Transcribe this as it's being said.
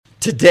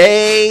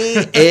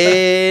Today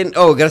in...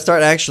 Oh, got to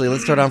start... Actually,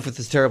 let's start off with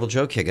this terrible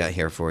joke I got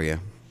here for you.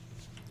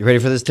 You ready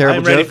for this terrible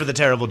joke? I'm ready for the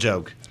terrible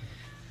joke.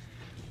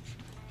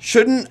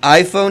 Shouldn't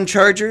iPhone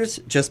chargers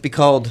just be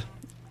called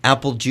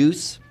apple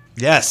juice?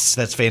 Yes,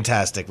 that's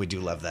fantastic. We do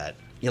love that.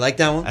 You like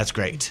that one? That's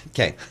great.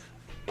 Okay.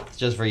 It's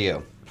just for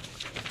you.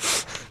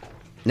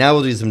 Now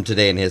we'll do some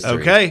Today in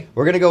History. Okay.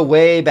 We're going to go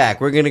way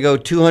back. We're going to go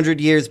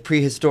 200 years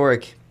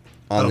prehistoric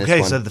on this one.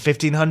 Okay, so the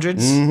 1500s?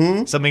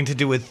 Mm-hmm. Something to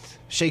do with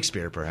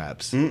Shakespeare,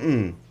 perhaps.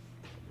 On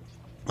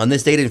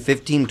this date in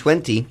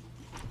 1520,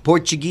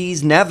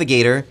 Portuguese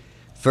navigator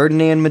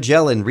Ferdinand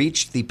Magellan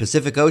reached the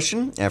Pacific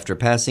Ocean after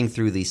passing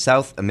through the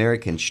South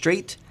American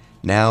Strait,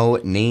 now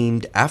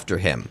named after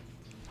him.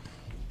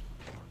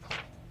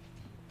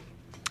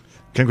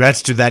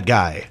 Congrats to that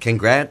guy.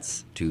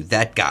 Congrats to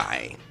that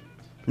guy.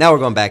 Now we're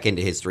going back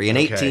into history. In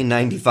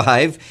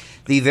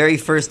 1895, the very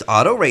first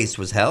auto race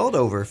was held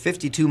over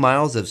 52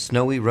 miles of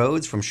snowy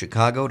roads from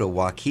Chicago to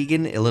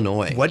Waukegan,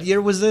 Illinois. What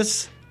year was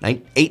this?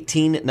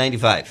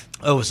 1895.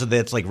 Oh, so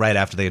that's like right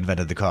after they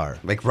invented the car.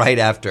 Like right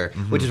after.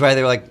 Which is why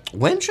they were like,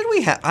 when should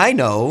we have... I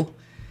know.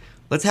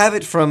 Let's have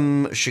it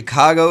from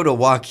Chicago to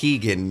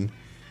Waukegan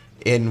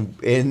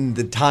in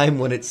the time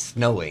when it's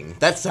snowing.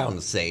 That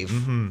sounds safe.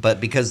 But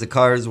because the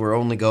cars were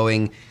only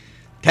going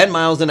 10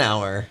 miles an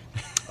hour...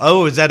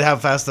 Oh, is that how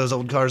fast those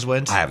old cars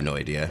went? I have no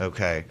idea.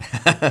 Okay.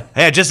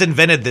 Hey, I just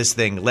invented this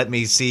thing. Let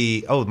me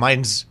see. Oh,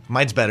 mine's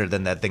better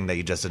than that thing that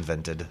you just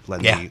invented.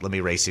 Let me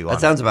race you on. That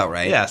sounds about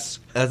right.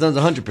 Yes. That sounds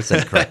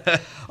 100% correct.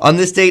 On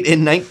this date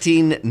in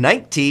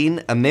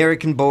 1919,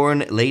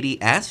 American-born Lady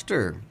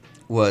Astor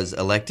was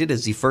elected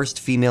as the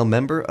first female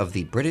member of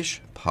the British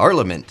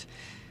Parliament.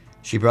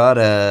 She brought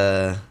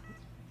a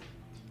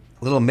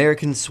little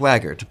American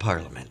swagger to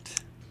Parliament.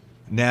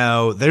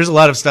 Now, there's a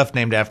lot of stuff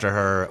named after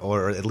her,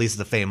 or at least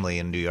the family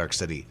in New York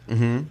City.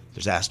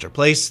 There's Astor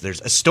Place.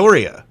 There's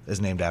Astoria is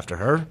named after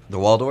her. The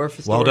Waldorf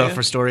Astoria? Waldorf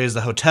Astoria is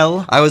the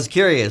hotel. I was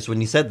curious when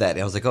you said that.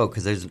 I was like, oh,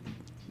 because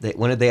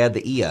when did they add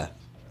the Ia?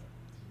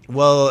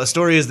 Well,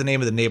 Astoria is the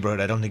name of the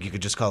neighborhood. I don't think you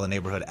could just call the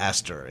neighborhood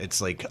Astor.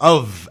 It's like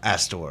of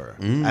Astor.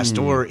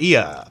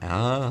 Astoria.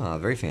 Ah,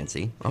 very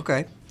fancy.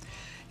 Okay.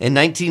 In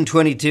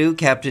 1922,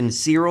 Captain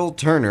Cyril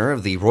Turner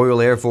of the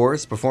Royal Air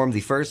Force performed the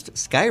first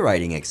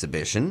skywriting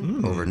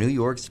exhibition over New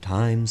York's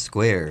Times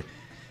Square,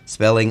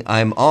 spelling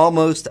 "I'm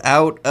almost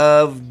out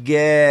of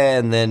gas,"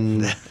 and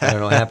then I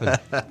don't know what happened.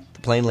 The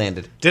plane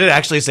landed. Did it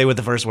actually say what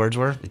the first words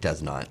were? It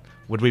does not.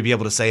 Would we be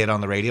able to say it on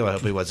the radio? I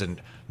hope he wasn't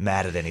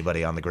mad at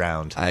anybody on the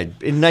ground.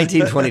 In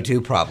 1922,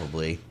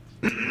 probably.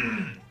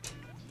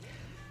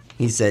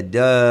 He said,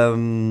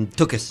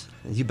 took us.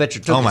 You bet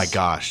your took us. Oh, my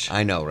gosh.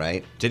 I know,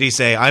 right? Did he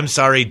say, "I'm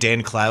sorry,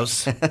 Dan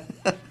Klaus"?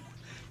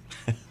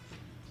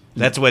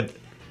 That's what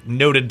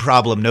noted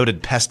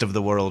pest of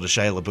the world,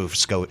 Shia LaBeouf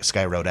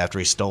skywrote after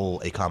he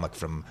stole a comic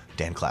from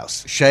Dan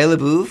Klaus. Shia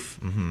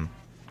LaBeouf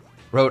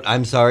wrote,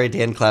 "I'm sorry,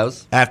 Dan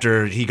Klaus."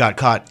 After he got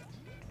caught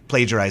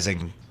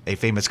plagiarizing a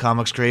famous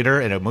comics creator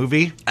in a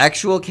movie.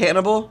 Actual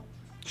cannibal?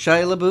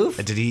 Shia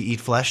LaBeouf? Did he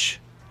eat flesh?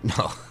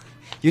 No.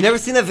 You never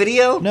seen that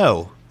video?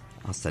 No.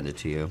 I'll send it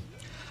to you.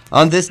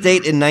 On this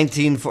date in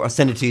 1940... I'll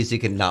send it to you so you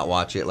can not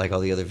watch it like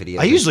all the other videos.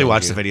 I usually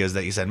watch the videos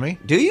that you send me.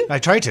 Do you? I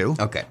try to.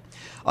 Okay.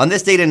 On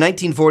this date in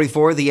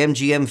 1944, the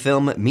MGM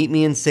film Meet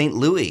Me in St.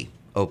 Louis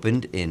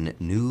opened in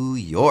New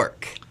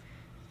York.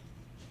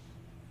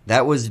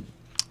 That was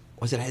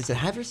it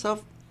Have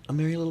Yourself a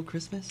Merry Little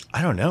Christmas?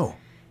 I don't know.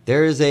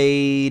 There is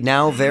a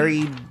now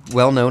very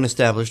well-known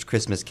established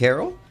Christmas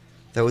carol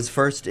that was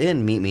first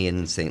in Meet Me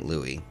in St.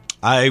 Louis.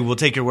 I will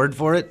take your word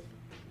for it.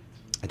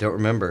 I don't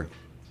remember.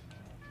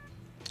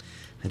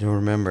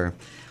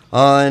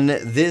 On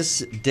this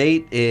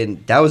date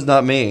in... That was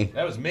not me.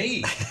 That was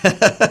me.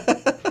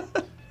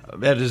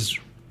 That is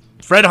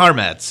Fred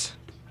Harmatz.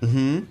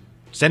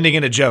 Sending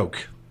in a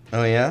joke.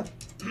 Oh, yeah?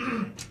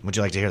 Would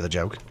you like to hear the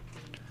joke?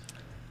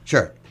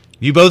 Sure.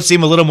 You both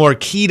seem a little more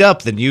keyed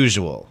up than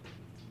usual.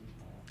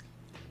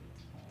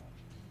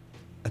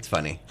 That's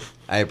funny.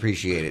 I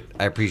appreciate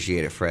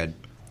it, Fred.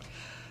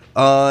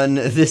 On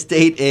this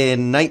date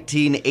in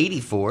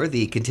 1984,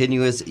 the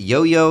continuous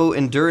yo-yo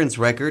endurance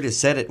record is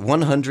set at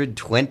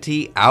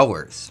 120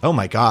 hours. Oh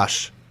my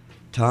gosh.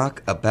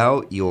 Talk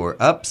about your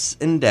ups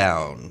and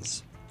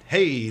downs.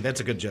 Hey,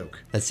 that's a good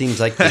joke. That seems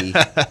like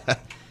the...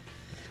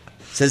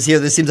 says here,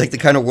 this seems like the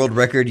kind of world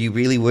record you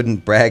really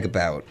wouldn't brag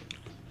about.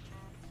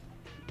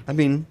 I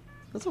mean,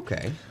 that's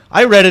okay.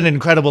 I read an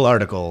incredible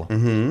article.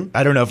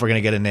 I don't know if we're going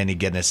to get into any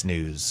Guinness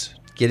news.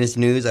 Guinness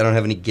news? I don't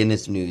have any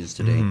Guinness news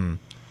today.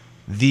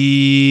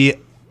 A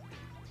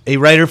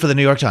writer for the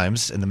New York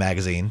Times in the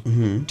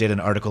magazine did an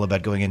article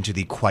about going into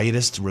the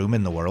quietest room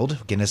in the world.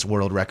 Guinness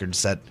World Record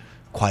set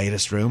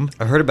quietest room.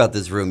 I heard about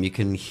this room. You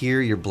can hear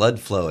your blood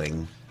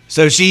flowing.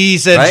 So she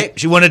said right?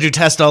 she wanted to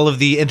test all of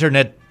the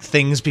internet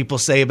things people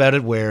say about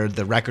it, where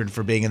the record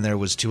for being in there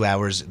was 2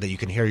 hours, that you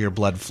can hear your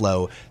blood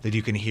flow, that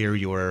you can hear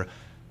your...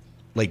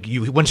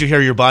 once you hear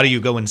your body, you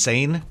go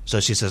insane. So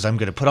she says, I'm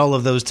going to put all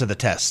of those to the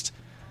test.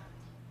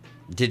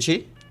 Did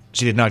she?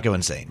 She did not go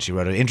insane. She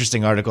wrote an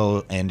interesting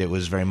article, and it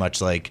was very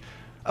much like,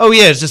 oh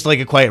yeah, it's just like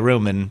a quiet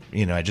room, and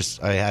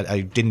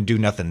I didn't do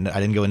nothing. I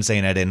didn't go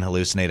insane. I didn't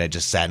hallucinate. I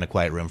just sat in a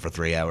quiet room for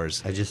 3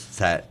 hours. I just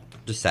sat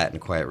in a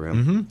quiet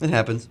room. It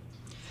happens.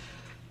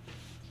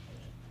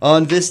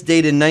 On this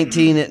date in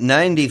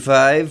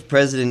 1995,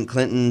 President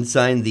Clinton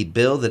signed the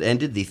bill that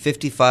ended the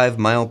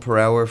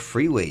 55-mile-per-hour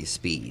freeway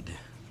speed.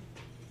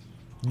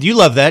 You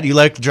love that. You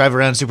like to drive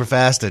around super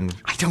fast, and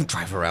I don't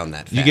drive around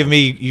that fast. you give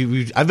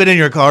me. I've been in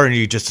your car, and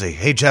you just say,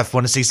 "Hey Jeff,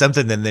 want to see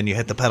something?" And then you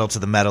hit the pedal to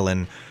the metal,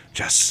 and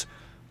just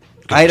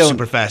go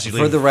super fast. You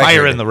leave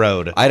fire in the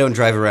road. I don't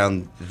drive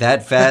around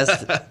that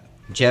fast.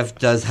 Jeff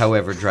does,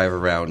 however, drive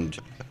around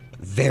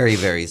very,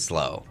 very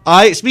slow.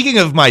 Speaking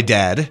of my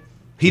dad,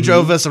 he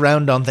drove us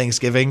around on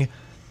Thanksgiving.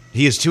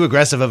 He is too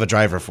aggressive of a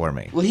driver for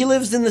me. Well, he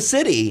lives in the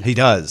city. He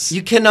does.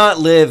 You cannot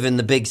live in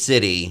the big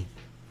city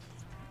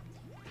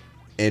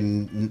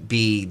and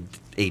be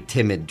a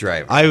timid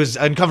driver. I was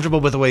uncomfortable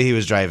with the way he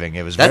was driving.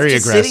 It was very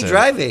aggressive. That's city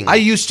driving. I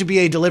used to be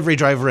a delivery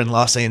driver in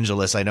Los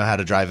Angeles. I know how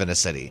to drive in a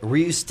city. Were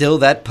you still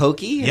that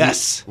pokey?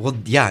 Yes. Well,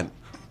 yeah.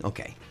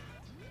 Okay.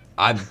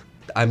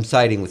 I'm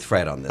siding with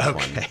Fred on this one.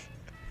 Okay.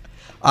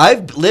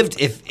 I've lived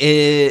if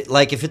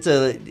it's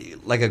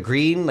a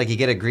green, like you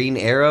get a green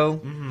arrow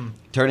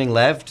turning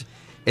left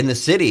in the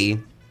city,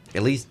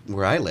 at least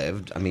where I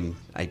lived. I mean,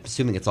 I'm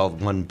assuming it's all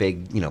one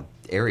big,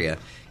 area.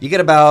 You get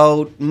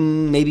about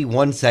maybe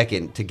 1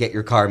 second to get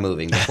your car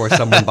moving before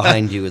someone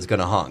behind you is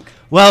going to honk.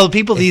 Well,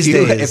 people these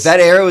days, if that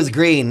arrow is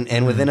green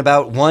and within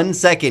about 1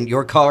 second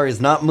your car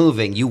is not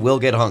moving, you will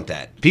get honked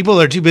at.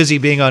 People are too busy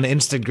being on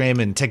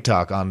Instagram and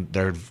TikTok on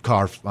their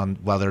car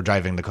while they're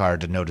driving the car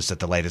to notice that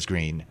the light is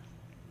green.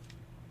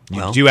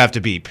 You do have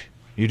to beep.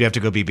 You do have to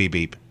go beep, beep,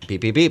 beep.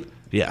 Beep, beep, beep.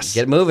 Yes.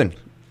 Get moving.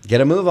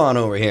 Get a move on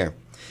over here.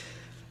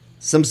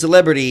 Some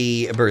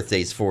celebrity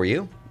birthdays for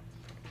you.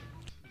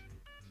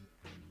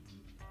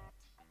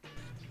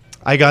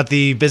 I got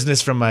the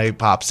business from my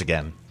pops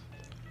again.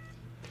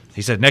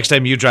 He said, next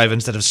time you drive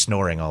instead of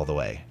snoring all the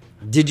way.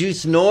 Did you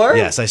snore?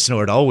 Yes, I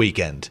snored all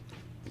weekend.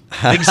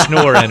 Big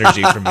snore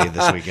energy for me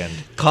this weekend.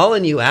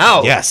 Calling you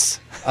out. Yes.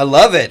 I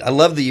love it. I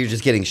love that you're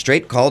just getting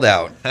straight called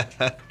out.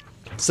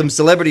 Some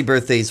celebrity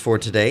birthdays for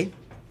today.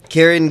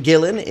 Karen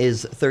Gillan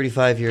is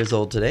 35 years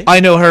old today. I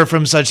know her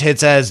from such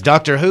hits as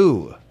Doctor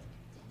Who.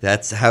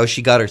 That's how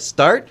she got her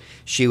start.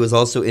 She was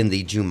also in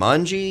the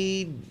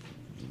Jumanji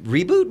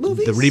reboot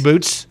movies. The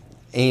reboots.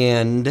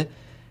 And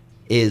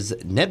is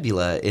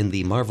Nebula in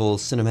the Marvel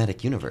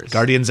Cinematic Universe.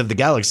 Guardians of the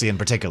Galaxy in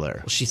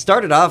particular. She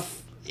started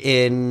off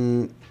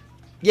in...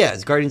 Yeah,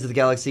 it's Guardians of the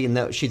Galaxy,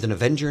 and she's an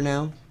Avenger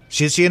now.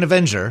 Is she an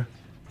Avenger?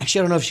 Actually,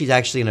 I don't know if she's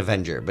actually an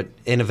Avenger, but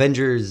in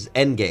Avengers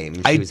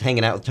Endgame, she was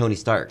hanging out with Tony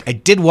Stark. I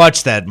did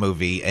watch that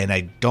movie, and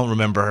I don't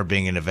remember her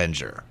being an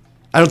Avenger.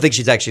 I don't think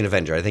she's actually an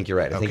Avenger. I think you're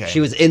right. I think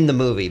she was in the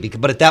movie,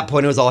 but at that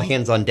point, it was all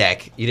hands on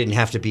deck. You didn't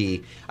have to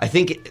be... I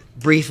think,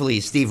 briefly,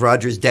 Steve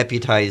Rogers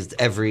deputized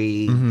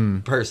every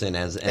person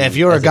as if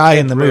you're a guy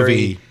in the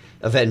movie...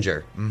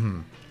 Avenger.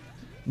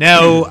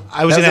 Now,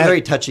 that was a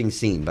very touching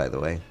scene, by the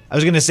way. I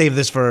was going to save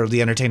this for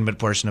the entertainment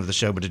portion of the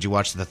show, but did you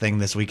watch The Thing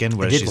this weekend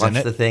where she's in it? I did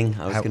watch The Thing.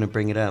 I was going to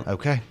bring it up.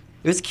 Okay.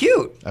 It was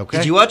cute. Okay.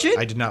 Did you watch it?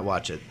 I did not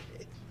watch it.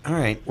 All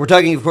right. We're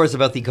talking, of course,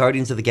 about the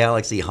Guardians of the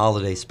Galaxy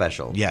holiday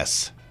special.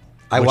 Yes.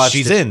 Which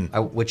she's in.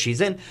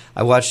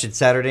 I watched it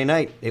Saturday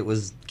night. It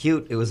was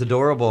cute. It was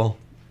adorable.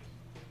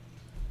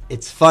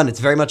 It's fun. It's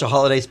very much a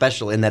holiday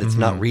special in that it's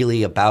not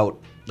really about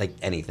like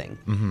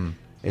anything.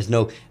 There's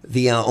no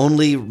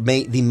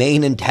the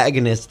main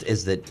antagonist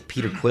is that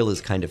Peter Quill is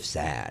kind of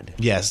sad.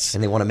 Yes,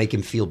 and they want to make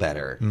him feel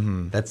better.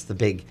 That's the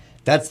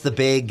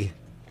big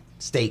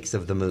stakes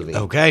of the movie.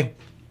 Okay,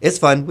 it's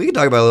fun. We can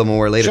talk about it a little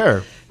more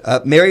later.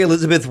 Sure. Mary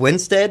Elizabeth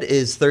Winstead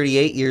is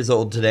 38 years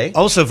old today.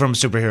 Also from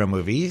superhero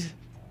movies.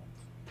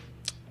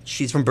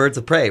 She's from Birds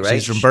of Prey, right?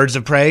 She's from Birds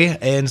of Prey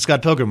and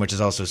Scott Pilgrim, which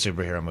is also a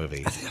superhero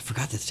movie. I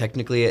forgot that's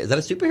technically... Is that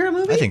a superhero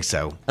movie? I think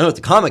so. I know it's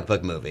a comic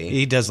book movie.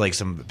 He does like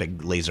some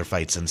big laser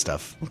fights and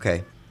stuff.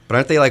 Okay. But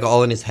aren't they like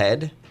all in his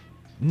head?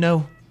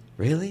 No.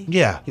 Really?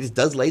 Yeah. He just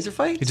does laser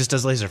fights? He just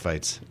does laser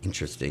fights.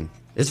 Interesting.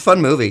 It's a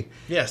fun movie.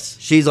 Yes.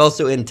 She's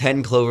also in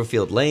 10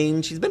 Cloverfield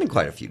Lane. She's been in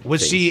quite a few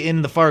Was things. she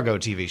in the Fargo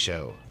TV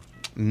show?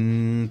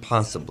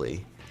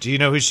 Possibly. Do you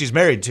know who she's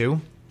married to?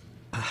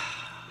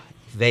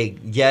 Vague.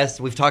 Yes,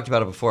 we've talked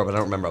about it before, but I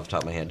don't remember off the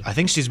top of my head. I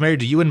think she's married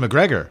to Ewan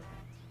McGregor.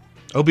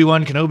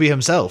 Obi-Wan Kenobi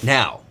himself.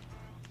 Now,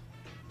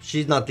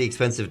 she's not the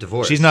expensive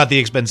divorce. She's not the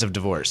expensive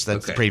divorce.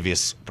 That's Okay. the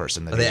previous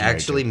person that Are he's they married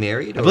actually to.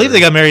 married? I believe they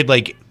got married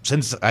like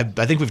since... I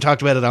think we've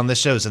talked about it on this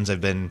show since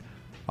I've been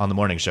on the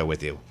morning show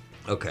with you.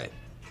 Okay.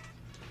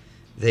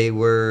 They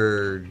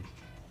were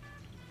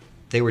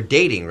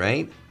dating,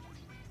 right?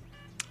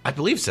 I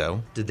believe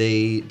so. Did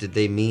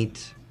they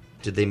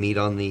meet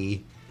on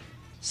the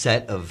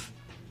set of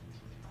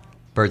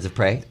Birds of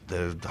Prey?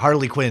 The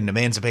Harley Quinn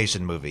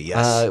Emancipation movie,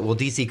 yes. Well,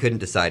 DC couldn't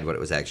decide what it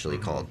was actually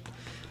called.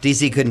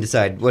 DC couldn't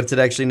decide. What's it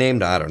actually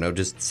named? I don't know,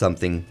 just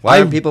something. Why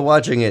aren't people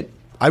watching it?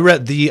 I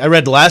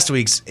read last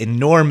week's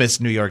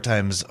enormous New York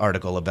Times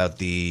article about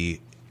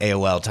the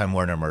AOL Time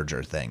Warner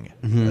merger thing,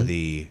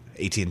 the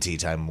AT&T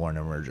Time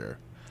Warner merger.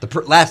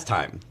 Last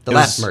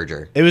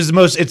merger. It was the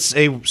most. It's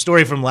a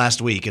story from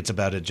last week. It's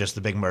about just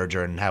the big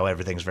merger and how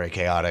everything's very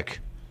chaotic.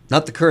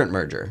 Not the current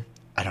merger.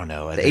 I don't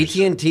know. The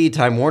AT&T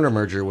Time Warner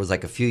merger was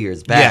like a few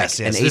years back, Yes,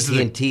 and this is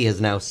AT&T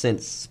has now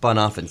since spun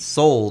off and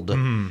sold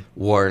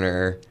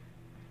Warner,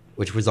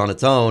 which was on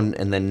its own,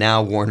 and then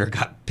now Warner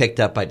got picked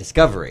up by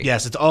Discovery.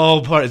 Yes, it's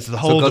all part. It's the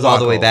whole. it goes all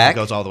the way debacle. back? It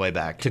goes all the way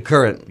back To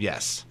current.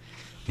 Yes,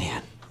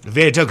 Man,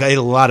 it took a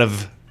lot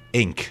of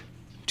ink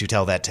to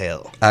tell that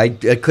tale. I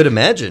could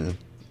imagine.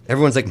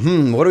 Everyone's like,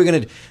 what are we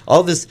going to do?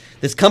 All this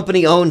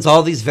company owns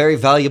all these very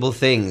valuable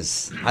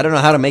things. I don't know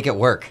how to make it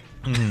work.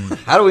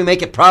 How do we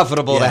make it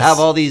profitable to Yes. have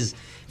all these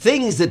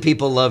things that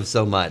people love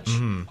so much?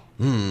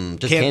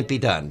 Just can't be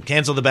done.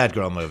 Cancel the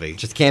Batgirl movie.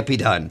 Just can't be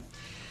done.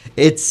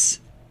 It's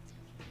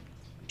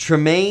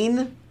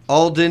Tremaine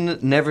Alden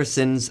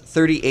Neverson's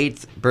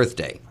 38th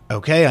birthday.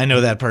 Okay, I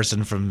know that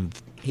person from.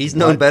 He's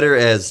known better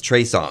as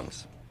Trey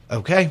Songz,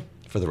 Okay,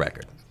 for the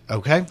record.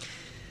 okay.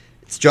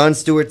 It's Jon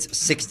Stewart's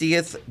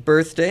 60th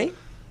birthday.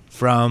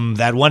 From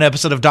that one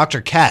episode of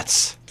Dr.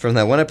 Katz. From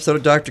that one episode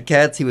of Dr.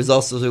 Katz, he was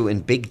also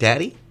in Big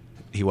Daddy.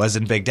 He was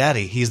in Big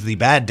Daddy. He's the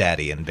bad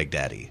daddy in Big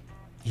Daddy.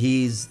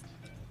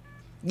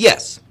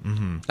 Yes.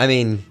 I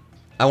mean,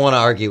 I want to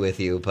argue with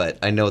you, but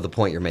I know the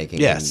point you're making.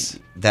 Yes.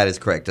 and that is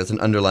correct. That's an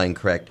underlying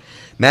correct.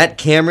 Matt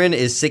Cameron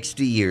is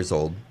 60 years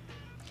old.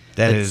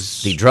 That That's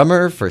is the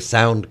drummer for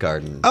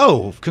Soundgarden.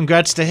 Oh,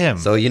 congrats to him.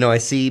 So, I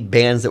see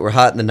bands that were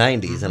hot in the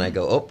 90s, and I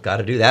go, got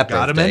to do that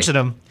Gotta birthday. mention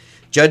him.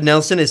 Judd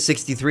Nelson is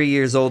 63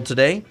 years old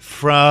today.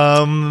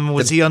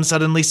 Was he on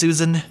Suddenly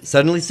Susan?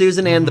 Suddenly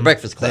Susan and The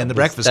Breakfast Club. And The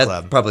Breakfast That's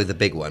Club. probably the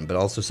big one, but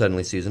also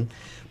Suddenly Susan.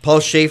 Paul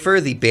Schaefer,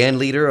 the band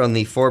leader on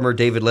the former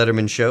David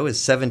Letterman show, is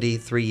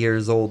 73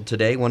 years old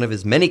today. One of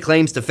his many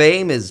claims to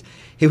fame is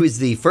he was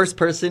the first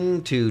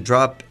person to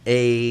drop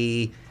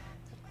I'm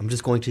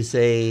just going to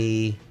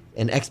say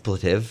an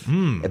expletive,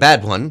 a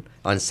bad one,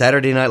 on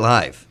Saturday Night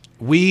Live.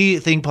 We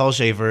think Paul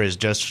Schaefer is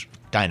just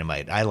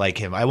dynamite. I like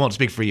him. I won't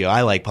speak for you.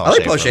 I like Paul I like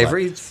Schaefer. Paul a Schaefer.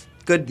 lot. He's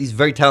good. He's a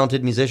very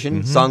talented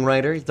musician,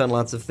 songwriter. He's done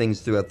lots of things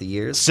throughout the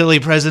years.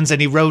 Silly presence,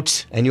 and he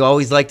wrote. And you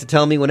always like to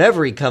tell me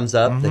whenever he comes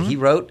up that he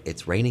wrote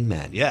It's Raining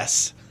Men.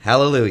 Yes.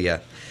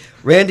 Hallelujah.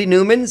 Randy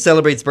Newman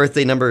celebrates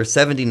birthday number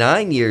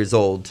 79 years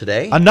old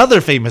today.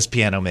 Another famous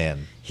piano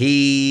man.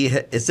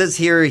 It says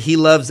here he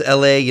loves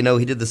L.A.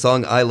 He did the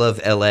song I Love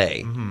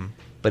L.A.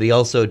 But he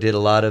also did a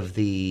lot of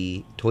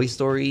the Toy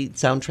Story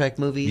soundtrack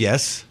movies.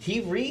 Yes.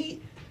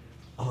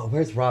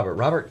 Where's Robert?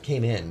 Robert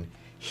came in.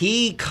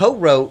 He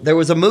co-wrote, there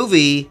was a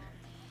movie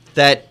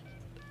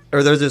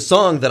there's a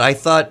song that I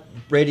thought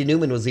Randy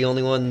Newman was the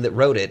only one that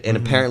wrote it, and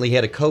apparently he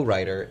had a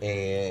co-writer,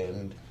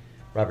 and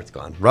Robert's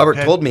gone. Robert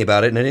told me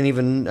about it, and I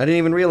didn't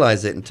even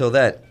realize it until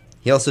that.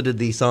 He also did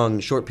the song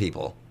Short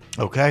People,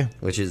 Okay.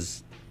 which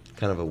is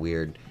kind of a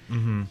weird.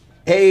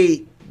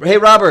 Hey,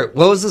 Robert,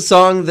 what was the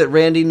song that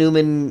Randy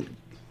Newman?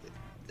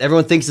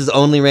 Everyone thinks is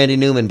only Randy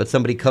Newman, but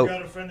somebody got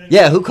a friend named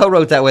Yeah, who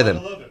co-wrote that with him?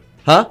 Lyle Lovett.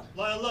 Huh?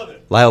 Lyle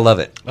Lovett. Lyle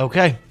Lovett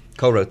Okay.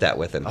 co-wrote that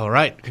with him. All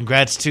right.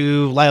 Congrats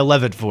to Lyle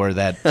Levitt for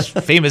that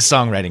famous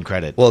songwriting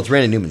credit. Well, it's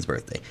Randy Newman's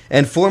birthday.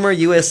 And former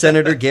U.S.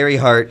 Senator Gary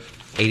Hart,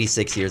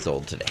 86 years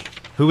old today.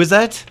 Who was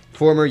that?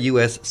 Former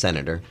U.S.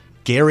 Senator.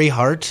 Gary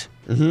Hart?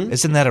 Mm-hmm.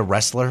 Isn't that a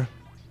wrestler?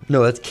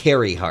 No, that's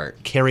Carrie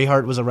Hart. Carrie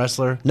Hart was a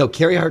wrestler? No,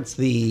 Carrie Hart's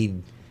the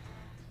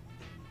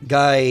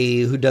guy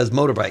who does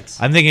motorbikes.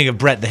 I'm thinking of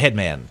Brett the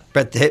Hitman.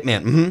 Brett the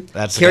Hitman. Mm-hmm.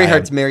 That's the Carrie guy.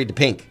 Hart's married to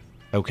Pink.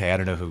 Okay, I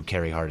don't know who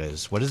Carrie Hart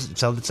is. What is it?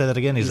 Say that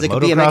again. He's a like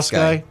motocross BMX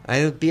guy.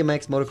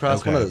 BMX, motocross,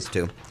 Okay. one of those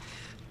two.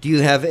 Do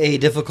you have a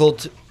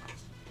difficult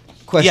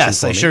question Yes,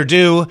 for I me? sure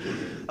do.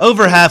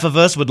 Over half of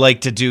us would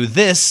like to do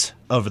this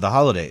over the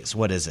holidays.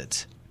 What is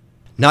it?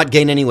 Not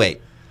gain any weight.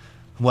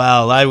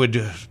 Well, I would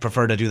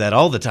prefer to do that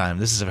all the time.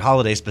 This is a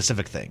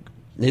holiday-specific thing.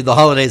 The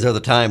holidays are the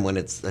time when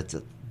it's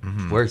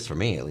worse for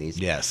me, at least.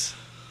 Yes.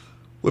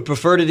 Would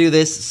prefer to do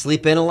this,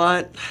 sleep in a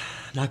lot,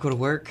 not go to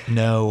work.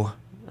 No.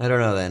 I don't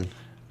know then.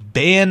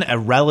 Ban a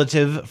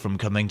relative from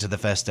coming to the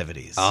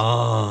festivities.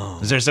 Oh.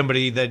 Is there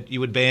somebody that you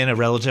would ban, a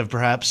relative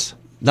perhaps?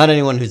 Not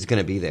anyone who's going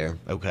to be there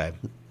Okay.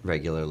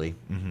 regularly.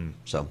 Mm-hmm.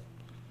 So.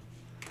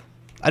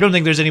 I don't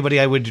think there's anybody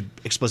I would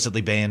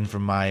explicitly ban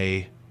from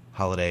my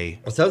holiday.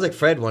 Well, it sounds like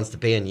Fred wants to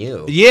ban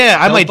you. Yeah,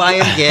 I Don't might buy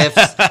him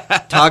gifts,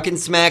 talking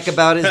smack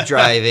about his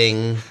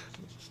driving,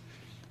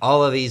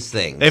 all of these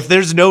things. If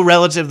there's no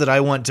relative that I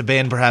want to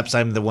ban, perhaps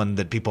I'm the one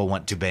that people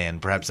want to ban.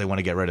 Perhaps they want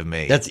to get rid of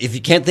me. That's if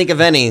you can't think of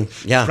any.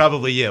 Yeah,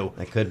 probably you.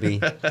 that could be.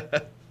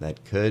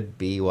 That could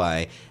be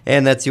why.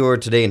 And that's your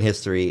Today in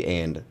History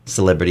and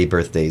Celebrity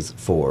Birthdays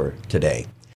for today.